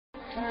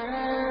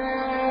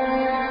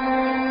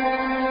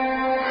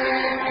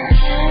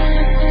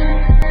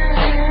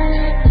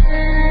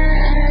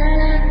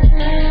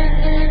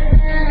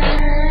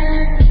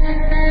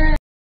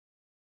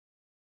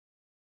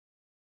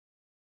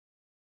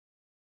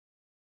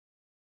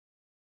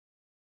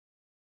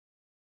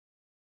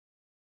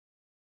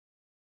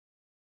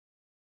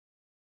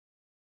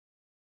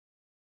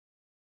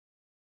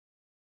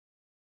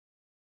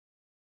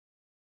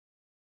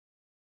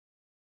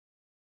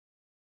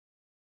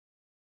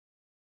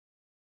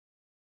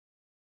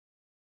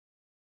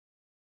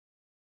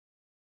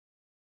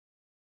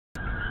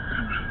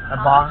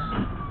Bò.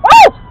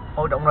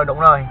 Ôi đụng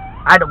rồi.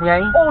 Ai đụng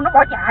vậy? Ô nó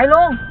bỏ chạy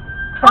luôn.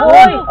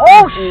 Ôi,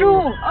 oh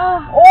shoot.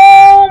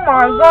 Oh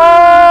my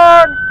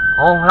god.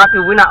 Oh, lucky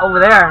we're not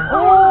over there.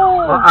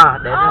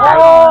 Để nó chạy.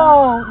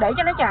 Để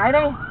cho nó chạy đi.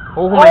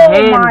 Oh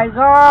my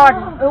god.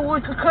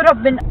 It could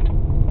have been.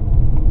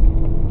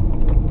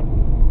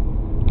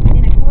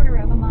 In a quarter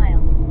of a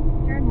mile,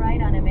 turn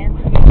right on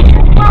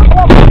Emancipation.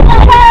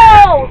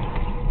 Oh,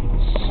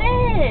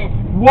 shit.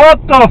 What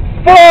the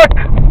fuck?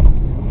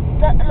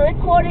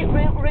 Record it.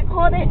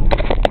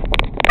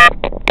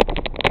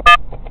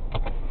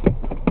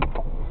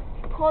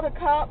 Call the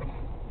cop.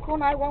 Call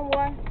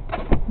 911.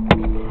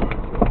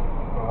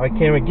 I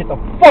can't even get the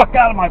fuck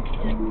out of my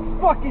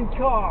fucking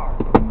car.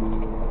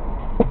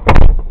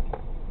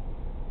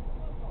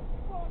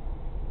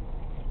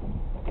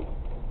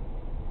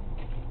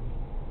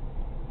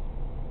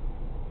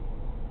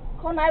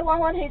 Call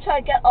 911. He tried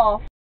to get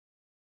off.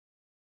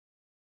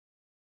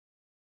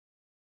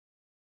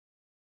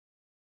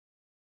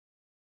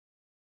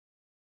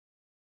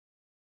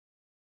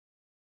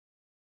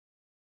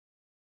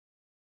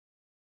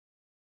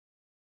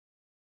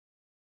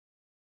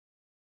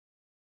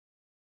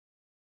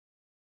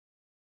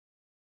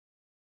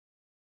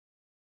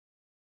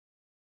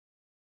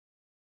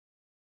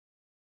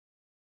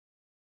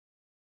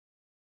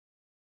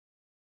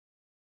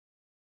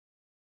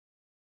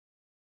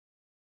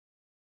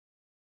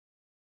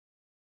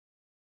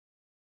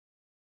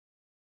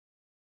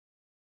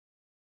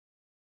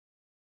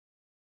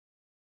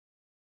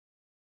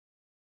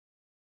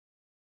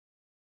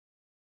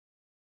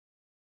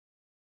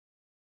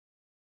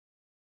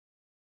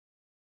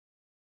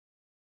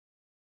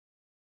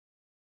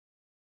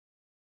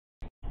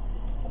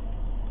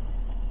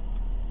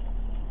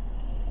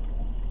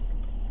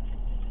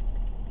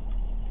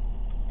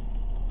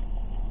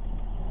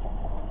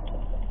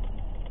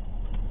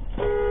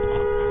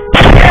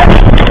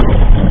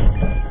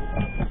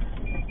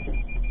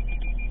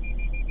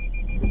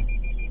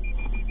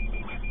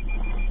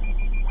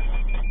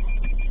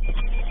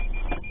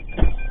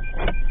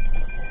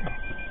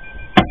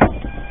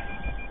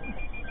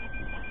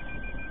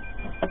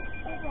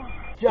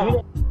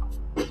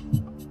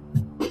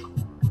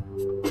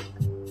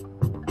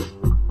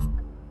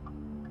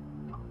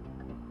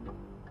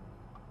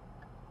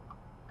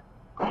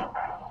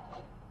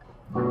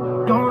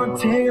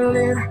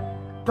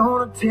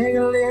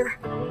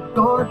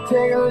 Gonna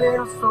take a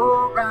little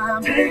slow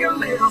ride. Take a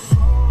little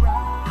slow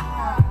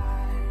ride.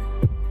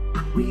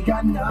 We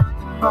got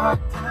nothing but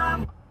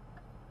time.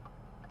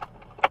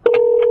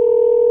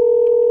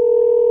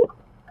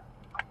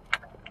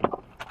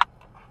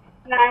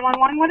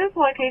 What is the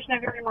location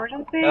of your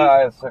emergency?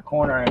 It's a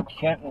corner in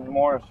Kenton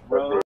Morris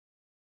Road.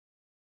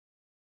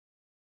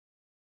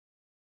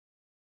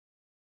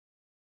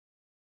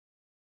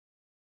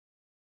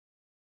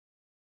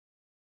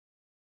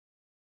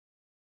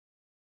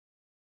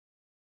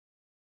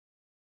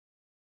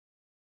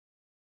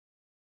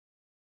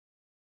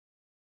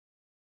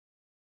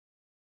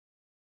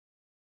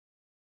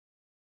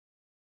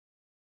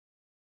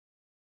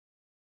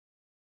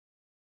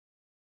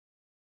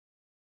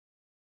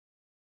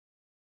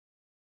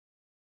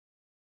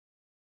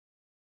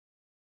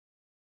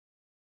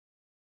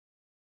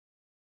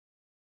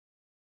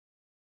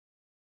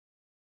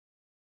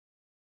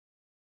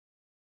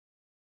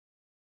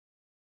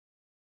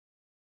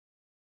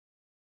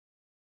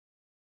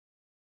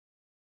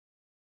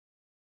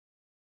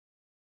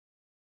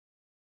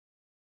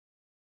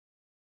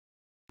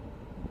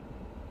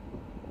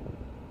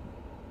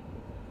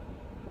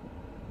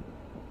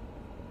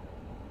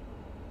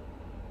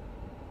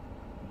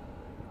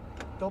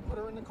 They'll put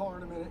her in the car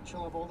in a minute.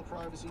 She'll have all the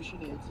privacy she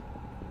needs.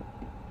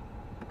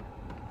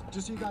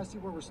 Just so you guys see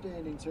where we're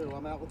standing, too.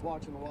 I'm out with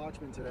Watching the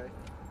Watchmen today.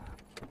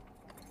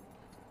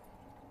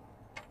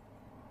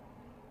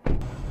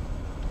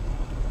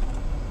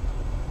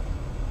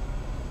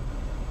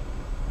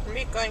 Where are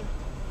you going?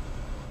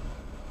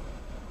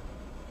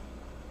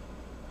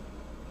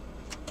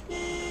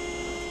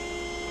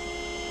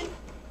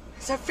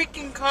 It's a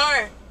freaking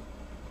car.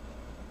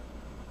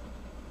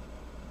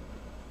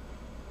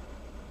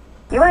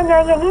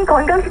 유한양행이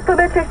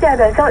건강식품을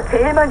출시하면서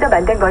제일 먼저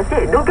만든 것이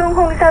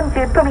녹용홍삼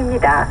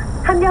제품입니다.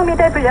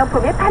 함량미달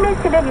불량품이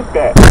판을 치는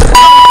이때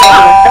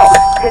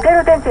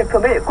제대로 된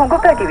제품을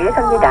공급하기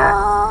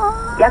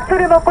위해서입니다.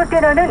 약초를 먹고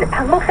뛰노는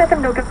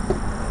방목사슴 녹용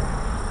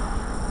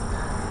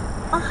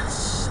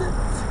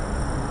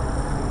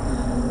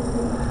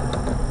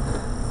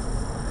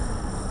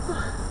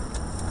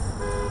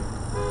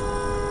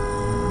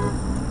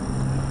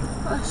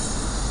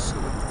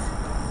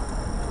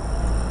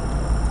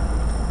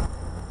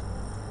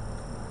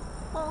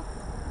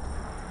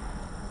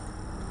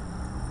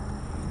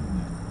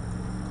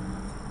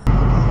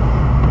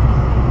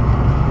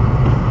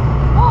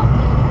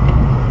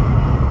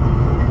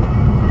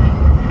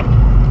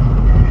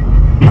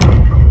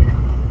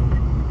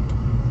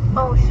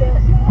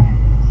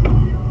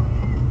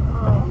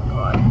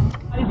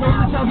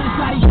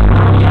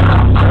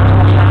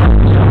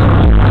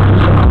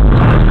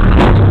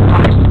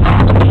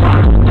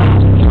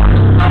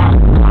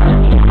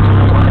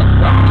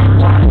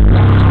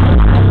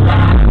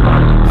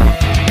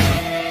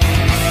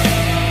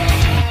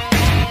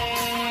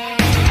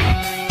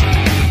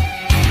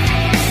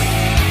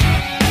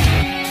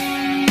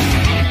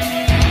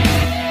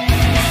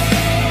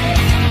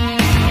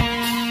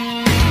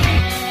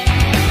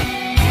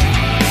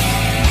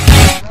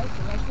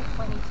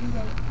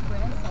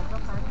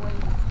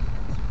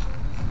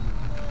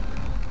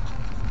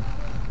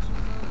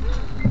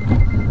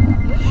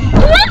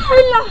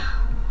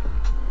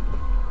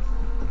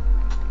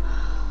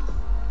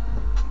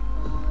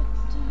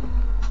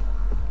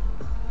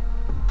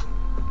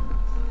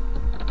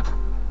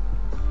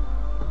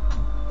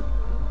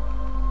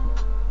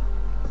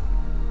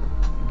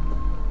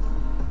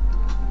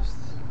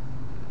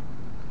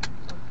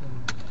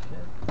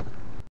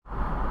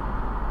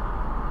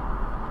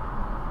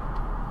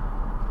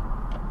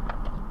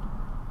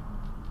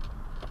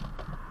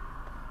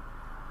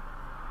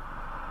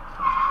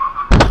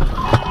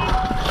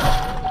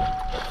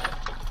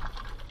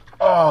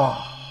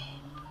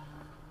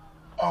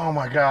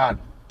God.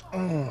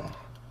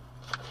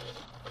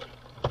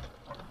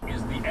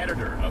 Is the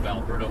editor of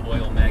Alberta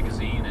Oil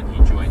Magazine, and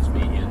he joins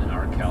me in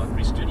our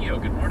Calgary studio.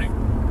 Good morning.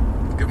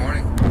 Good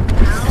morning.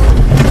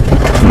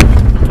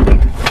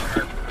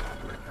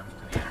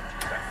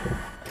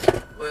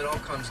 Well, it all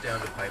comes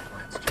down to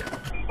pipelines, Jim.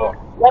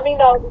 Let me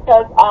know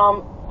because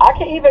I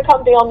can even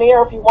come down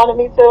there if you wanted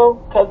me to,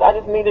 because I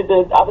just needed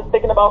to. I was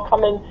thinking about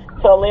coming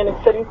to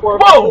Atlantic City for a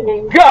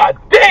Whoa! God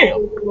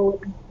damn!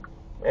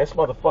 Man, this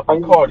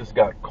motherfucking car just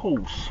got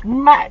cool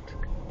smacked.